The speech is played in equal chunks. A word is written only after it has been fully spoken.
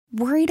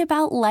Worried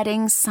about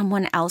letting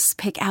someone else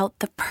pick out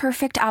the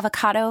perfect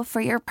avocado for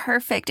your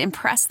perfect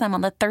impress them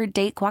on the third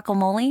date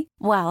guacamole?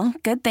 Well,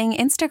 good thing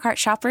Instacart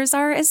shoppers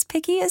are as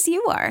picky as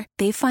you are.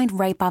 They find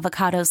ripe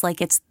avocados like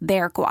it's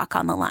their guac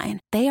on the line.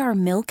 They are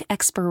milk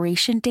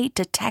expiration date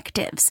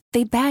detectives.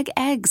 They bag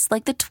eggs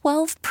like the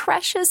 12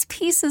 precious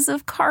pieces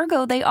of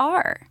cargo they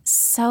are.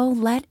 So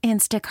let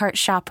Instacart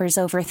shoppers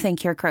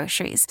overthink your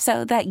groceries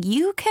so that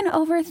you can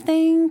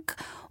overthink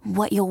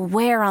what you'll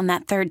wear on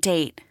that third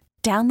date.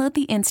 Download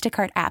the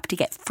Instacart app to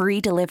get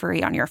free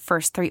delivery on your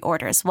first 3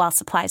 orders while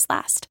supplies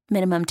last.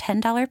 Minimum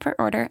 $10 per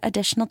order.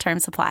 Additional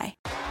terms apply.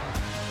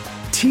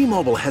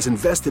 T-Mobile has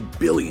invested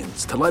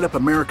billions to light up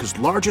America's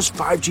largest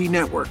 5G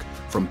network,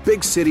 from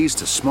big cities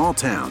to small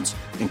towns,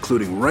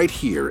 including right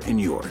here in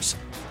yours.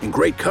 And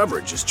great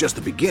coverage is just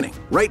the beginning.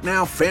 Right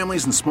now,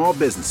 families and small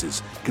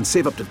businesses can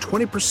save up to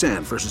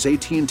 20% versus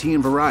AT&T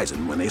and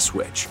Verizon when they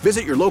switch.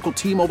 Visit your local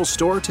T-Mobile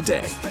store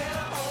today.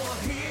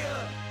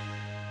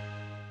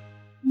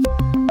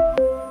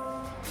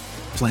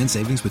 Plan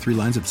savings with 3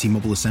 lines of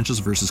T-Mobile Essentials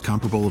versus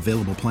comparable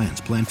available plans.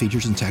 Plan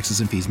features and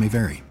taxes and fees may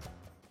vary.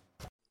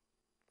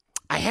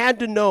 I had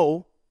to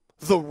know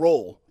the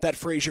role that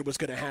Frazier was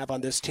going to have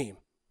on this team.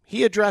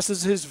 He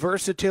addresses his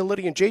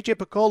versatility, and J.J.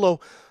 Picollo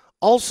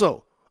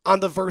also on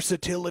the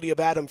versatility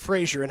of Adam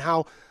Frazier and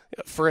how,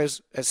 for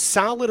as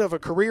solid of a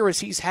career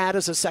as he's had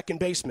as a second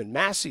baseman,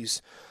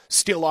 Massey's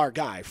still our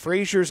guy.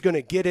 Frazier's going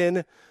to get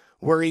in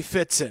where he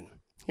fits in.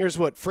 Here's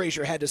what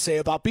Frazier had to say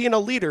about being a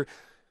leader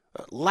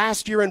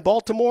last year in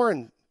Baltimore,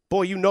 and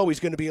boy, you know he's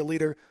going to be a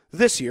leader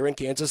this year in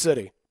Kansas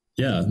City.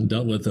 Yeah,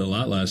 dealt with it a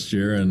lot last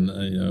year, and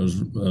it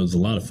was a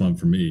lot of fun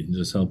for me,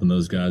 just helping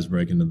those guys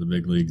break into the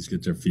big leagues,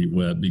 get their feet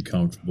wet, be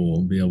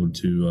comfortable, be able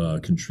to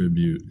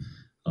contribute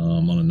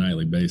on a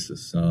nightly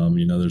basis.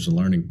 There's a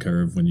learning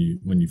curve when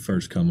you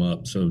first come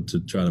up, so to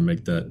try to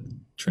make that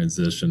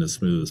transition as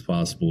smooth as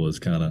possible is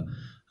kind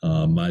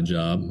of my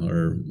job,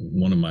 or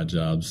one of my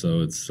jobs. So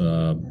it's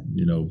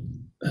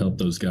help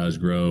those guys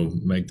grow,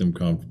 make them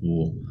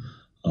comfortable,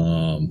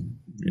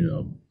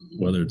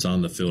 whether it's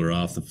on the field or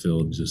off the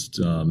field, just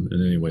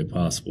in any way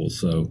possible.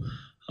 So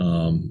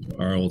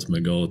our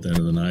ultimate goal at the end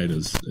of the night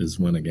is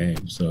win a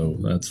game. So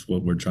that's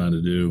what we're trying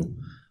to do.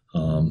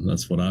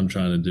 That's what I'm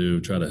trying to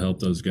do, try to help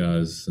those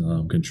guys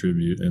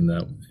contribute in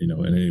that, in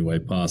any way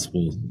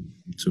possible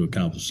to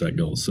accomplish that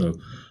goal. So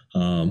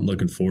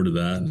looking forward to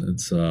that.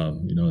 It's,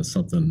 it's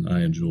something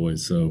I enjoy.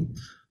 So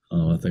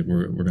I think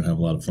we're going to have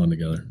a lot of fun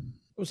together.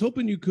 I was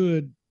hoping you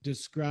could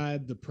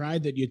describe the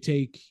pride that you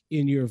take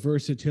in your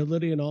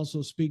versatility and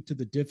also speak to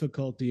the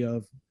difficulty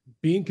of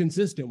being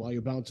consistent while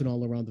you're bouncing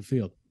all around the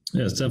field.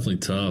 Yeah, it's definitely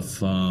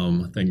tough.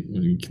 I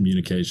think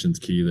communication's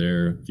key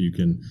there. If you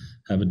can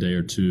have a day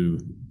or two,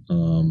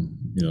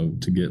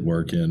 to get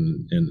work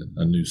in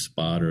a new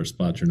spot or a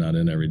spot you're not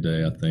in every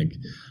day, I think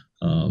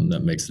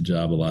that makes the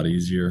job a lot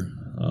easier.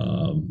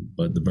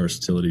 But the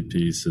versatility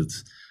piece, it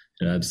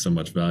adds so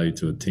much value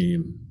to a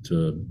team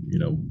to,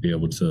 be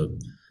able to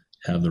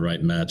have the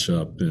right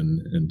matchup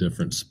in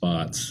different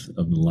spots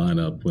of the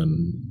lineup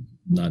when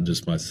not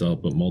just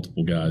myself, but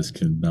multiple guys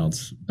can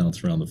bounce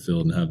around the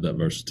field and have that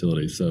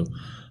versatility. So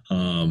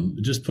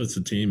it just puts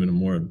the team in a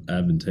more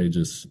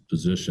advantageous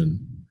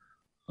position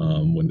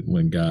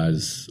when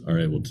guys are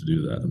able to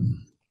do that.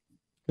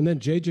 And then,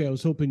 JJ, I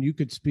was hoping you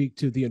could speak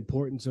to the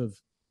importance of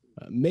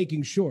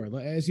making sure,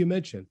 as you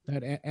mentioned,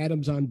 that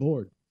Adam's on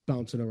board,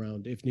 bouncing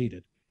around if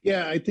needed.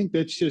 Yeah, I think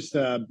that's just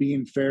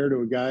being fair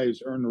to a guy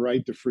who's earned the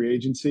right to free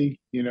agency.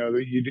 You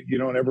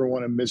don't ever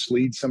want to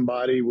mislead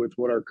somebody with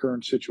what our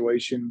current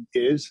situation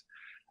is.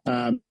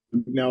 Now,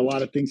 a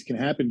lot of things can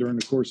happen during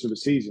the course of the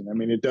season. I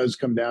mean, it does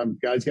come down,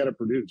 guys got to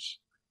produce.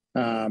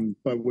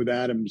 But with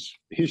Adam's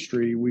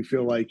history, we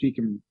feel like he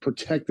can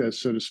protect us,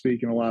 so to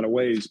speak, in a lot of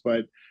ways.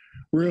 But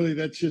really,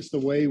 that's just the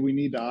way we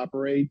need to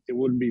operate. It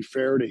wouldn't be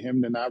fair to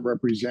him to not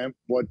represent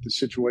what the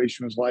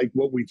situation was like,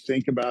 what we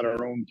think about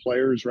our own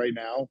players right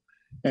now,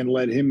 and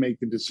let him make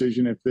the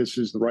decision if this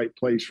is the right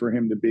place for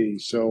him to be.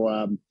 So,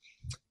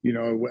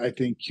 I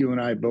think Q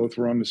and I both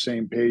were on the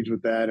same page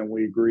with that, and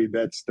we agreed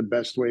that's the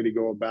best way to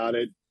go about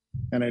it.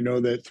 And I know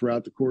that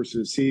throughout the course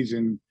of the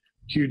season,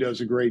 Q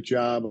does a great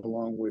job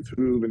along with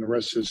Hoove and the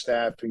rest of the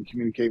staff in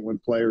communicating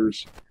with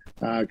players.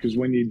 Because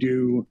when you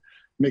do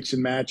mix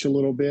and match a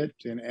little bit,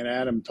 and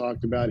Adam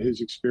talked about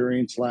his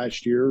experience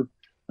last year,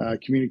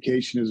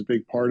 communication is a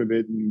big part of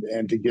it.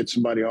 And to get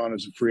somebody on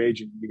as a free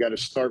agent, you got to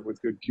start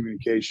with good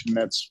communication.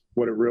 That's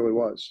what it really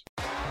was.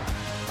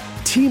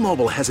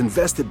 T-Mobile has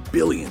invested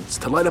billions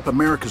to light up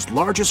America's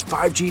largest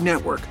 5G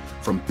network,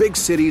 from big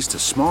cities to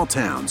small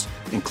towns,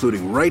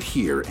 including right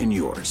here in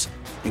yours.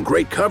 And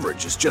great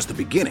coverage is just the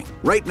beginning.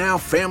 Right now,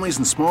 families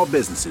and small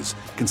businesses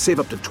can save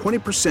up to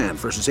 20%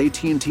 versus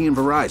AT&T and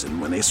Verizon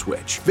when they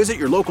switch. Visit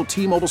your local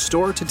T-Mobile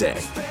store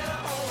today.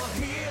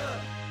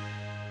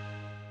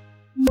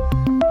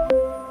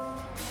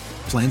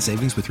 Plan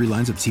savings with 3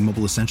 lines of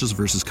T-Mobile Essentials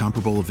versus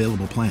comparable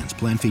available plans.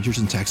 Plan features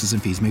and taxes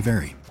and fees may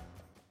vary.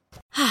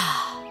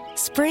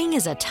 Spring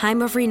is a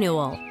time of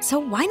renewal, so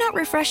why not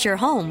refresh your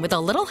home with a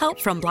little help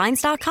from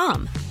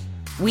Blinds.com?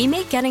 We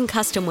make getting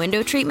custom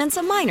window treatments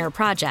a minor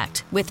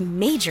project with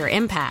major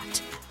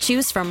impact.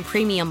 Choose from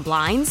premium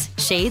blinds,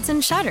 shades,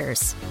 and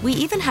shutters. We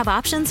even have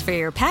options for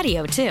your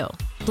patio, too.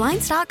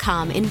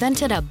 Blinds.com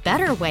invented a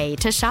better way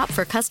to shop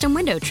for custom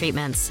window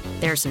treatments.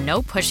 There's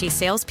no pushy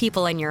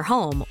salespeople in your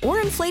home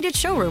or inflated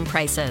showroom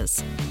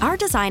prices. Our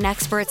design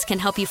experts can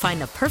help you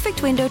find the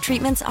perfect window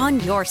treatments on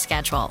your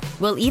schedule.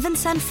 We'll even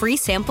send free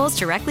samples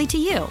directly to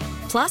you.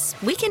 Plus,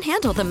 we can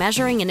handle the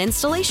measuring and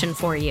installation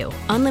for you.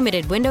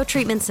 Unlimited window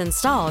treatments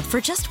installed for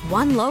just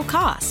one low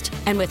cost.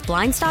 And with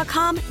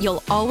Blinds.com,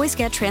 you'll always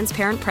get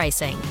transparent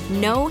pricing.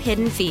 No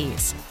hidden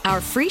fees. Our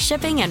free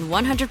shipping and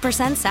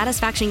 100%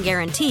 satisfaction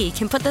guarantee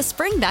can put the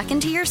spring back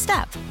into your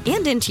step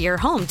and into your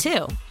home,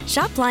 too.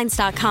 Shop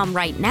Blinds.com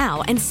right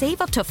now and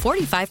save up to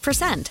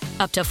 45%.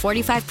 Up to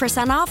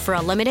 45% off for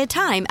a limited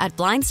time at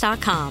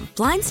Blinds.com.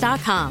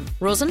 Blinds.com.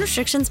 Rules and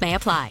restrictions may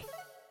apply.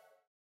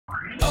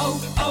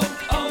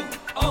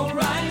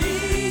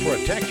 O'Reilly.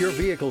 Protect your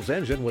vehicle's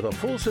engine with a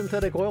full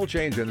synthetic oil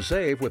change and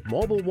save with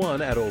Mobil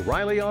 1 at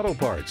O'Reilly Auto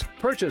Parts.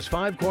 Purchase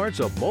 5 quarts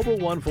of Mobil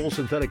 1 full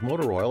synthetic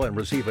motor oil and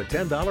receive a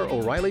 $10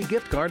 O'Reilly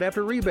gift card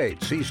after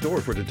rebate. See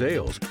store for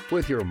details.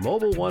 With your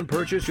Mobil 1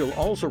 purchase, you'll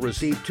also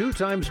receive 2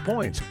 times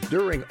points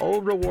during O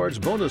Rewards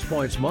Bonus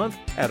Points Month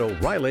at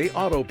O'Reilly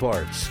Auto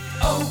Parts.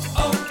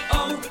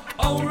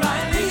 O'Reilly.